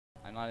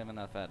I'm not even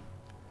that fed.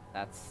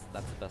 That's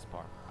the best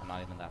part. I'm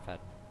not even that fed.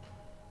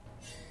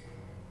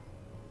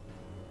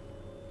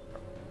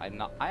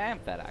 I am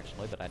fed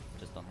actually, but I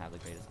just don't have the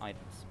greatest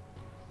items.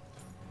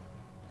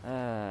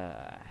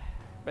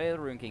 Barrier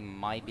Rune King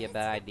might be a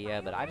bad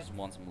idea, but I just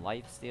want some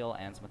lifesteal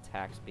and some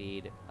attack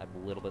speed a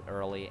little bit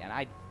early, and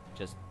I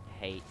just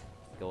hate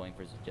going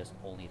for just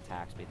only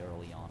attack speed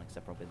early on,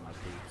 except for with my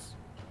boots.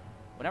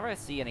 Whenever I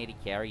see an AD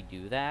carry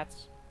do that,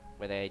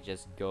 where they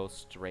just go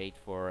straight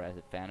for a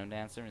Phantom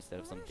Dancer instead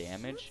of some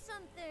damage,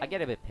 I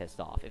get a bit pissed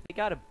off. If they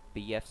got a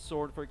BF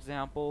sword, for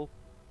example,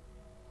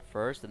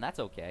 first, then that's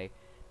okay.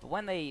 But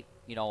when they,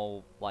 you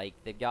know, like,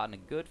 they've gotten a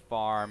good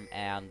farm,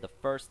 and the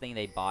first thing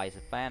they buy is a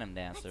Phantom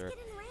Dancer,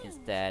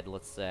 instead,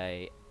 let's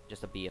say,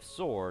 just a BF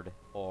sword,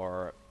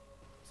 or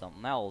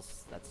something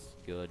else that's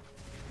good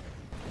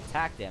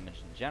attack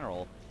damage in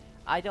general,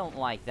 I don't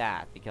like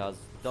that, because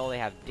though they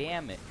have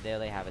damage, though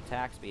they have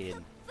attack speed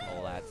and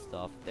all that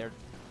stuff, their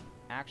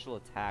actual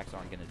attacks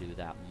aren't going to do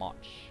that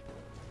much.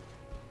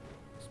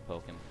 Just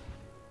poke him.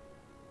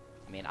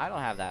 I mean, I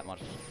don't have that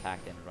much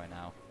attack damage right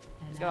now.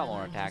 He's got a lot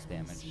more attack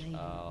damage,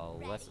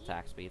 less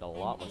attack speed, a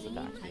lot less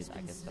attack speed.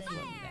 I guess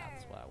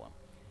that's what I want.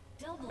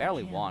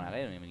 Barely won. I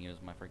didn't even use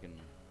my freaking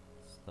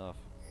stuff.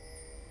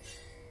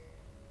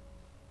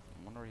 I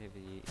wonder if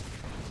he... Yeah.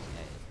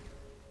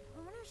 I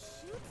wanna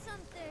shoot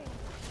something.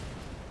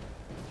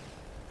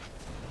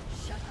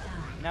 Shut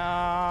down.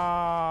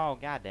 No!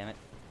 God damn it.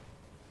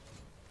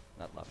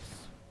 That Lux.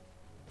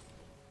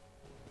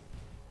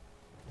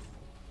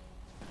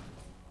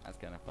 That's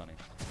kind of funny.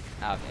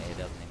 Okay, he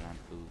doesn't even have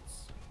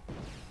boots.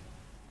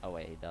 Oh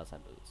wait, he does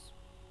have boots.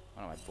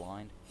 What am I,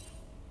 blind?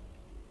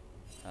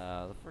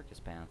 The frick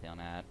is Pantheon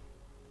at?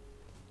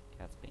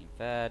 Cat's being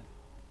fed.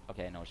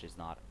 Okay, no, she's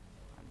not.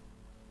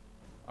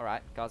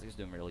 Alright, Kha'Zix's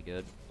doing really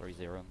good.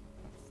 3-0.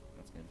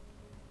 That's good.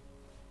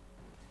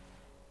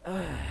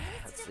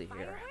 Let's see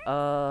here.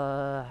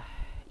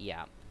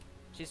 Yeah.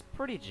 She's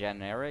pretty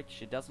generic.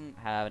 She doesn't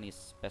have any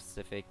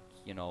specific,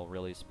 you know,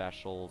 really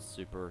special,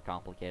 super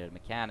complicated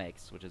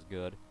mechanics, which is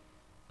good.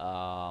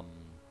 You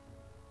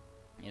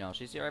know,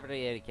 she's your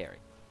everyday AD carry.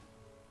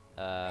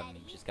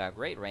 She's got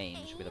great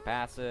range with a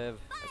passive,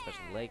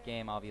 especially late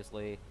game,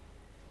 obviously.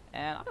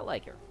 And I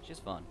like her. She's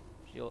fun.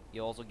 You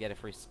also get a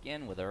free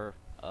skin with her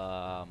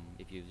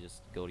if you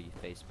just go to your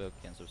Facebook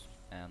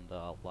and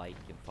like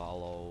and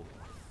follow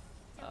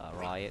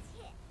Riot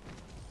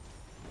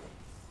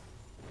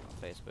on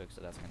Facebook,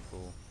 so that's kind of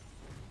cool.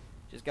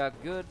 She's got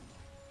good,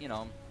 you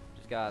know,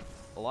 she's got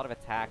a lot of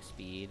attack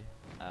speed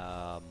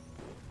for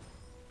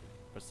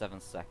 7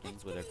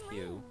 seconds with her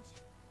Q.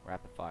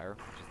 Rapid fire,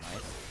 which is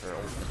nice. Her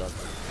ultimate does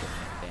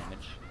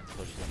damage,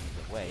 so she's gonna use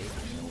it away,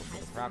 so for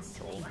the crowd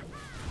control.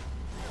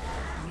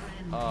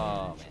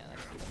 Oh man,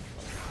 that's good.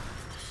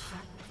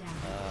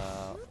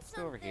 Let's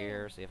go over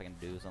here, see if I can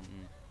do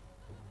something.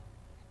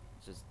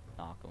 Let's just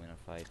not go in a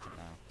fight for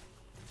now.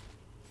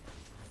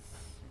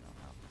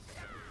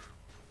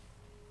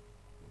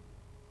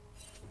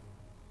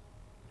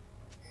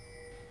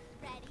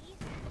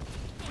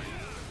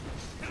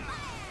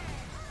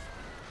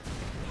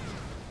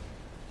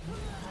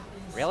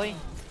 Really?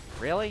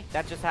 Really?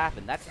 That just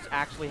happened. That just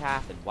actually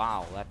happened.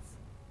 Wow, that's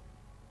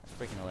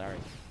freaking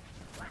hilarious.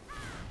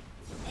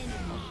 Oh,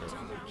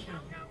 shit.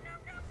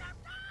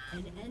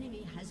 An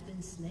enemy has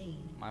been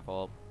slain. My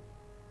fault.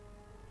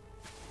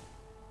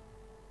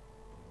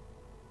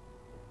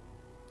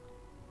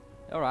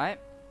 Alright.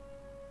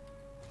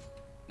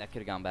 That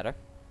could have gone better.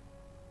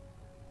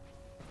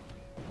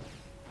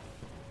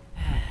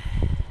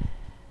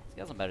 He's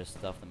got some better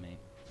stuff than me.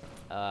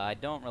 I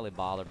don't really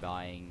bother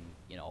buying,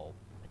 you know,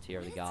 Tear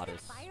of the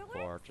Goddess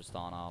for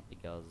Tristana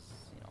because,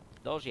 you know,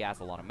 though she has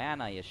a lot of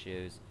mana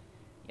issues,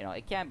 you know,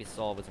 it can be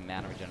solved with some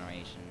mana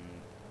regeneration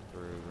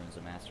through Runes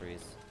of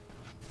Masteries.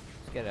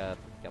 Just get a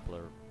couple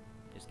of,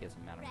 just get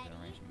some mana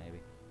regeneration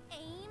maybe.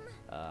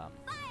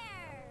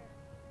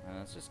 And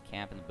let's just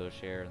camp in the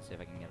bush here and see if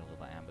I can get a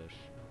little ambush.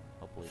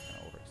 Hopefully it's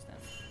gonna overextend.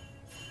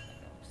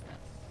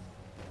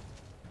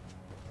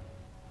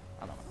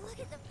 I don't know. Look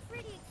at the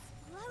pretty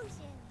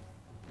explosion.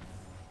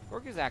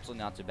 Rook is actually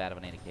not too bad of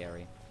an AD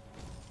carry,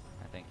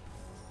 I think.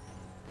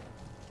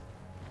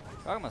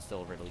 Kagama's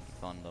still really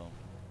fun though.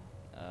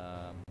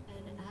 An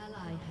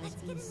ally has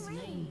been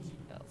slain.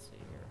 Yeah, let's see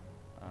here.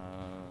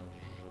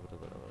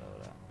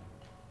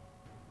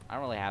 I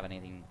don't really have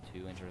anything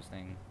too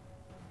interesting.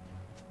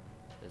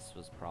 This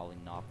was probably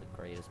not the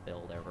greatest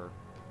build ever.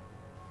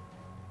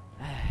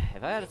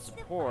 If I had a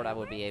support, I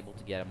would be able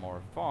to get a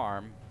more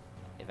farm.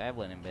 If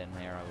Evelyn had been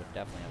there, I would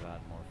definitely have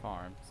had more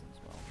farm, since,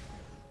 well,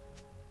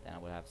 then I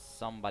would have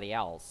somebody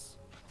else.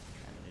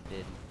 And it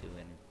didn't do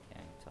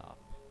anything top.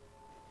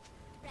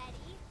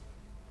 Ready,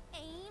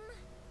 aim,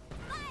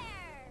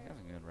 fire! He has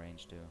a good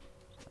range, too.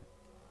 So,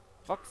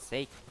 fuck's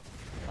sake.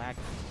 Lag.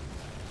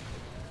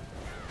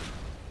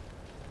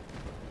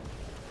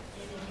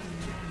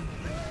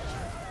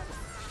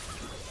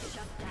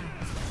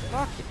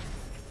 Fuck it.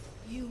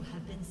 You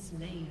have been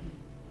slain.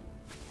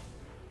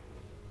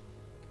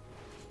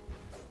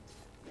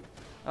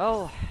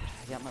 Oh,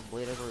 I got my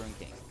Blade of the Rune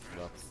King.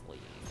 Let's leave.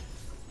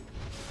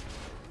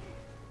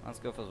 Let's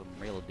go for some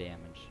real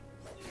damage.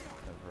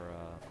 Over,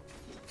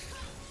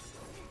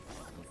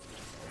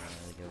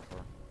 really go for.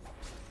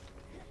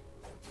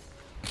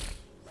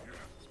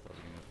 Suppose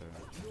we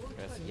can go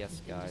press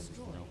yes, guys. There's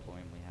no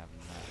point we have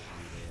not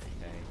really,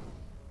 okay.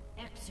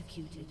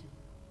 Executed.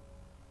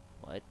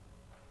 What?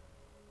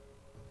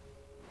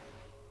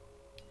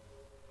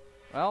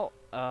 Well,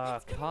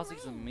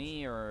 Kha'Zix and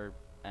me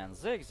and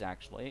Ziggs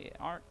actually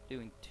aren't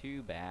doing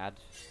too bad.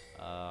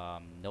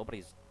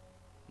 Nobody's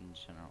in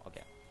general.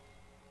 Okay.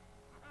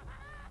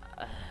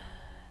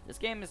 This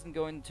game isn't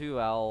going too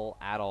well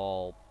at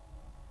all.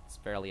 It's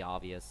fairly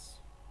obvious.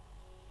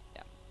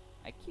 Yeah.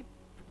 I keep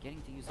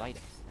forgetting to use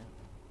items.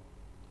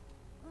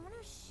 I wanna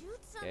shoot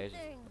Okay,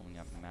 something. just pulling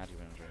up magic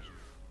penetration.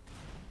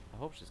 I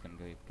hope she's gonna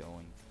keep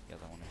going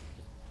because I want to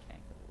just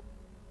cank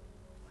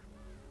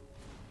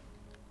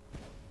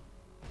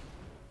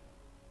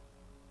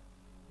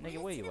it.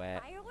 Nigga, where you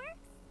at? Fireworks?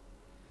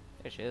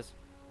 There she is.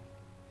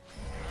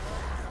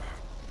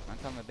 I'm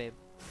coming, babe.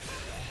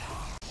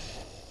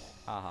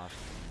 Haha.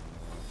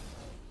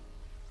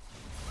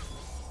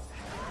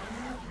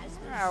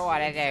 Oh,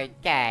 what are those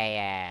gay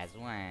ass?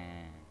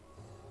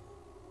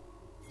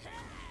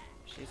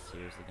 She's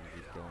seriously gonna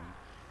keep going.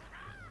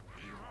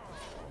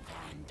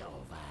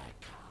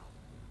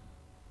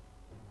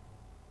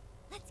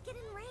 Let's get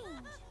in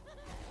range.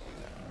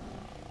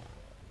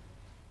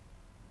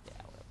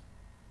 Yeah, whatever.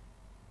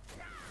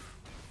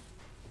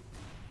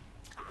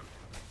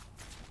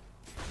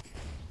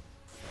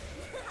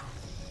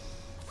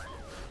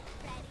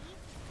 Ready,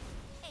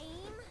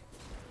 aim,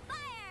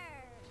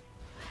 fire!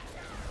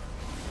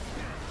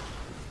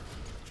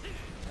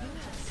 You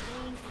have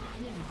slain an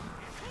enemy.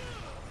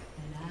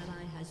 An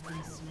ally has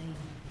been slain.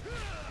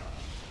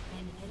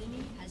 An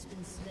enemy has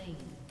been slain.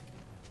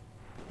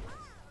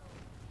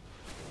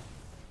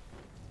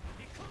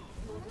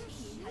 Your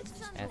team has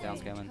destroyed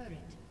Anthon's a coming. turret.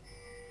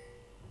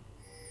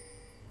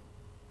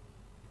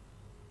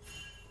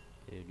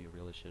 Dude, you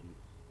really shouldn't.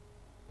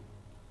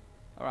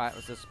 Alright,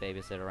 let's just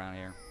babysit around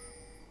here.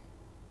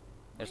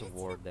 There's a Wanna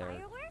see ward the there.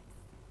 Fireworks?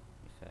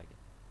 You faggot.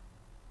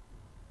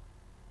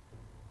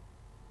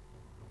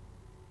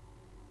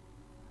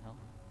 Hell.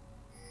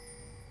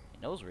 He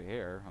knows we're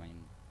here. I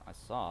mean, I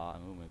saw. I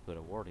mean, we put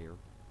a ward here.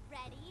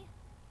 Ready,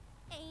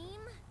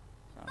 aim,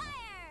 I don't know. fire!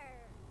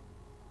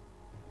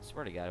 I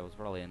swear to God, it was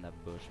probably in that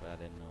bush, but I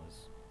didn't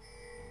notice.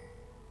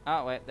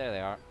 Oh, wait, there they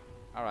are.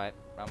 Alright,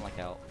 run like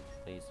hell.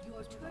 Please.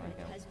 Your Just run turret like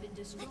hell. has been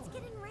destroyed. Let's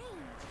get in range.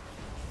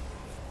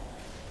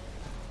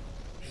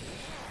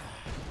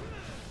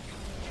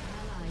 An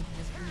ally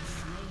has been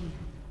slain.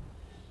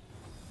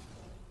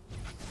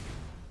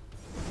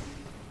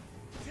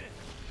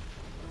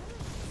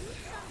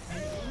 An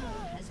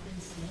enemy has been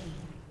slain.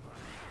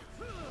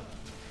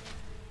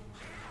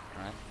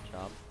 Alright, good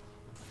job.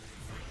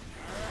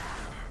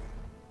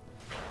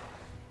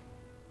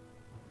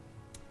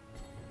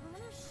 I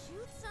wanna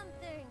shoot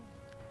something.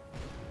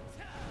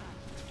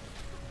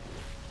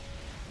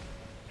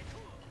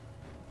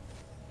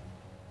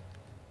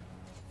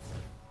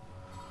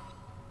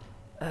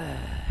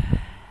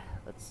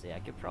 Let's see, I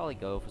could probably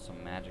go for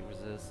some magic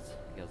resist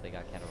because they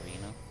got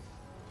Katarina.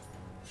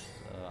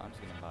 So I'm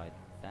just gonna buy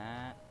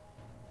that.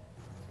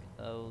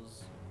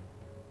 Those.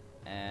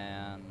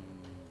 And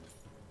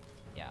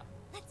yeah.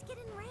 Let's get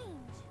in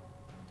range.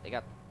 They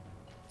got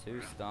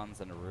 2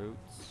 stuns and a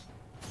roots.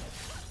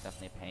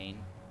 Definitely a pain.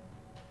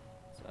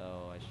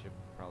 So I should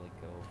probably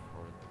go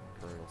for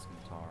Curdle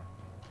Scimitar.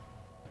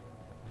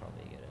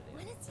 Probably a good idea.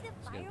 Wanna see the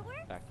Let's go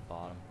fireworks? back to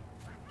bottom.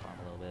 Farm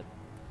a little bit.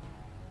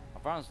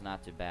 Our farm's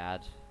not too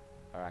bad.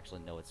 Or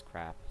actually, no, it's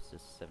crap. It's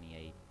just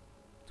 78,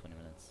 20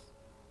 minutes.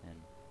 And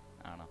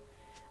I don't know.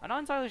 I'm not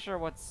entirely sure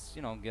what's,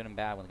 you know, good and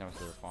bad when it comes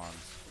to the farms.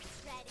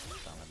 Ready,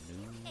 So I'm a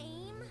noob.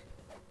 aim,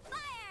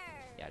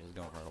 fire! Yeah, just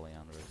going for early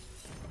under it.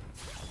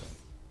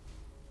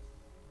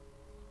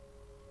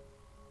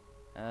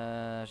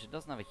 She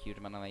doesn't have a huge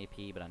amount of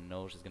AP, but I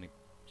know she's gonna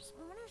just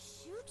I wanna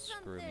shoot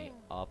screw me something.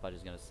 up. I'm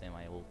just gonna send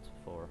my ult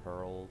for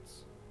her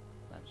ults.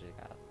 Then she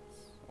got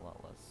a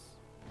lot less.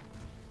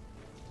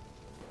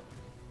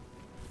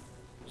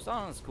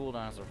 Stun's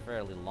cooldowns are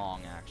fairly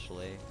long,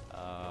 actually.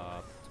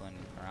 20,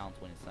 around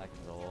 20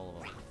 seconds of all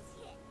of them,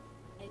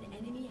 An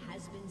enemy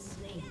has been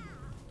slain.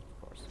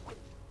 of course.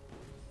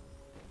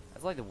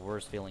 That's like the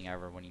worst feeling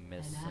ever when you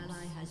miss An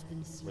ally has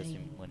been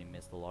slain. when you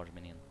miss the large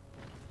minion.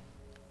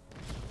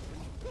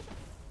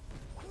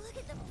 Look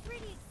at the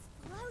pretty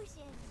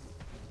explosion.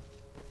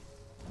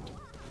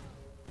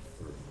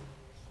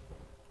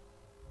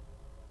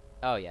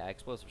 Oh yeah,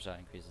 explosive shot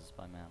increases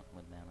by mana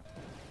with mana.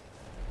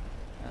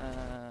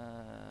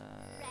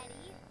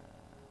 Ready,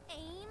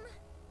 aim,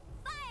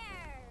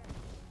 fire!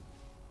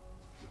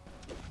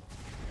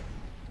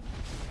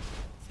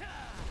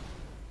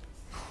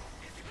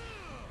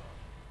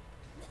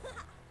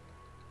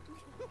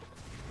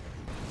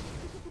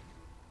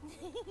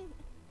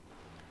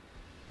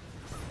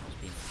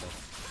 Just being so.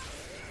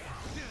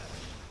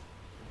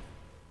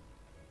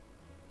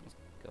 Let's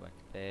go back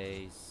to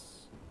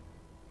base.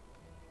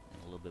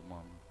 little bit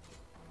more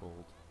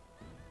gold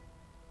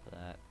for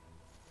that.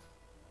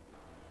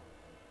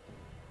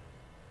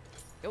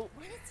 Oh!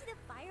 Wanna see the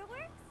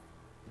fireworks?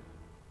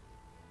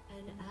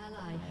 An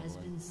ally has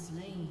been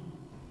slain.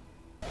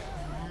 An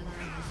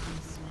ally has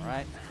been slain.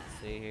 Alright,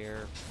 let's see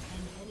here.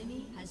 An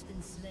enemy has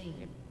been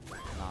slain.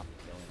 Not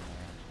going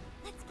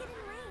there. Let's get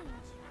in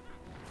range.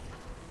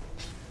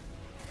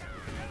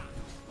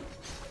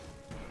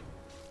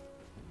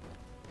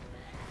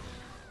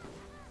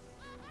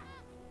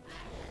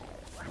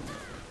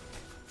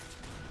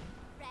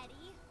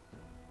 Ready,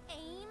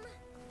 aim,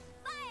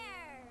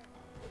 fire!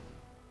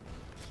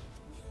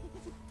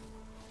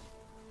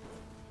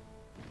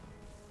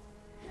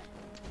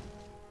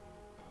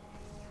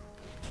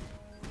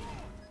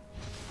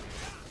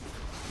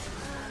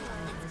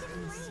 Ally has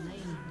been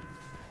slain.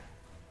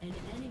 An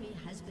enemy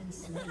has been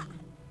slain.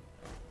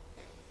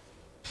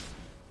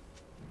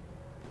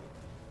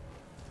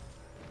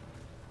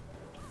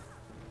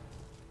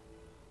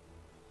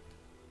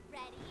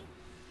 Ready,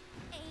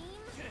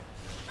 aim,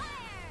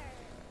 fire!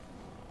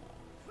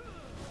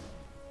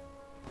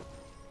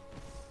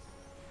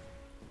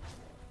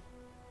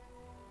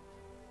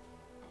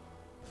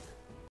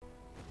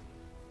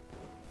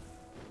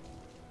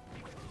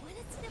 Wanna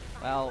see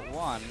the Well, fireworks?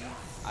 one,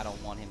 I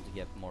don't want him to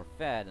get more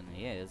fed than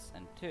he is,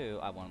 and two,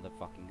 I wanted the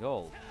fucking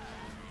gold.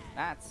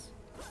 That's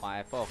why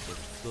I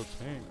focused the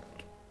tank.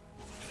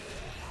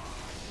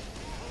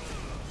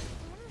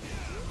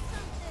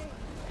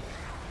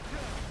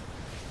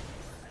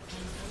 An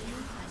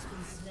enemy has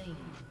been slain.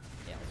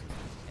 Yeah, let's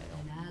just get it.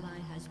 An ally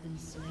has been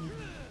slain.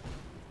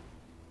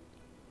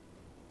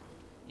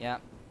 Yeah,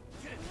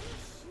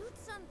 Shoot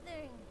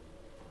something.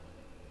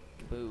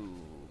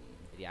 boom.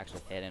 Did he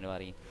actually hit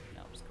anybody?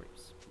 No, just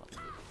creeps.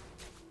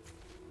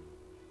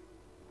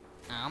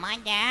 Oh my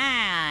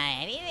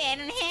god, he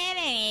didn't hit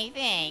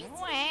anything.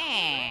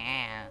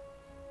 Wow.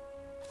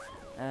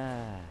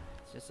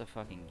 It's just a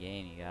fucking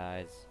game, you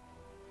guys.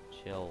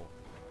 Chill.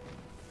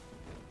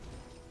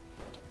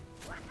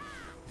 My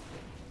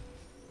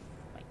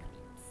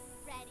creeps.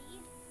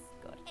 Ready,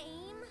 Good.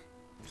 aim,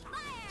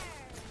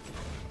 fire!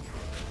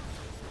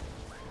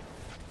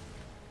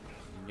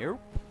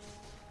 Nope.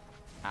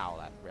 Ow,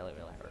 that really,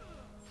 really hurt.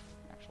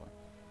 Actually.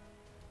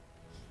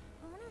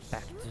 I wanna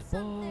Back shoot to the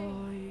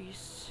something.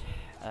 boys.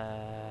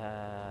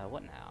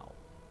 What now?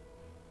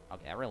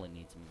 Okay, I really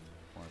need some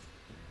more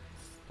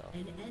stuff.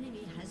 An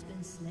enemy has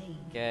been slain.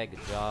 Okay, good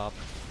job.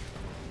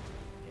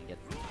 Can get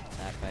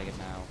that faggot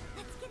now,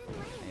 Let's get in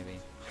range. maybe.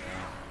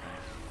 Yeah,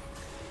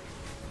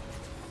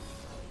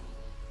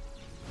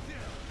 okay.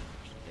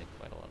 Actually did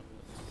quite a lot of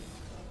moves.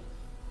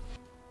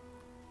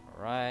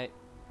 Alright,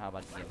 how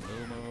about you get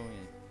Moo Moo,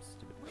 you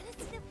stupid. Wanna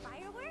see the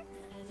fireworks?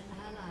 An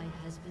ally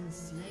has been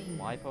slain.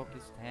 Why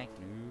focus tank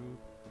noob?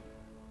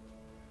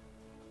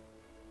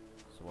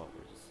 So what,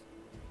 we're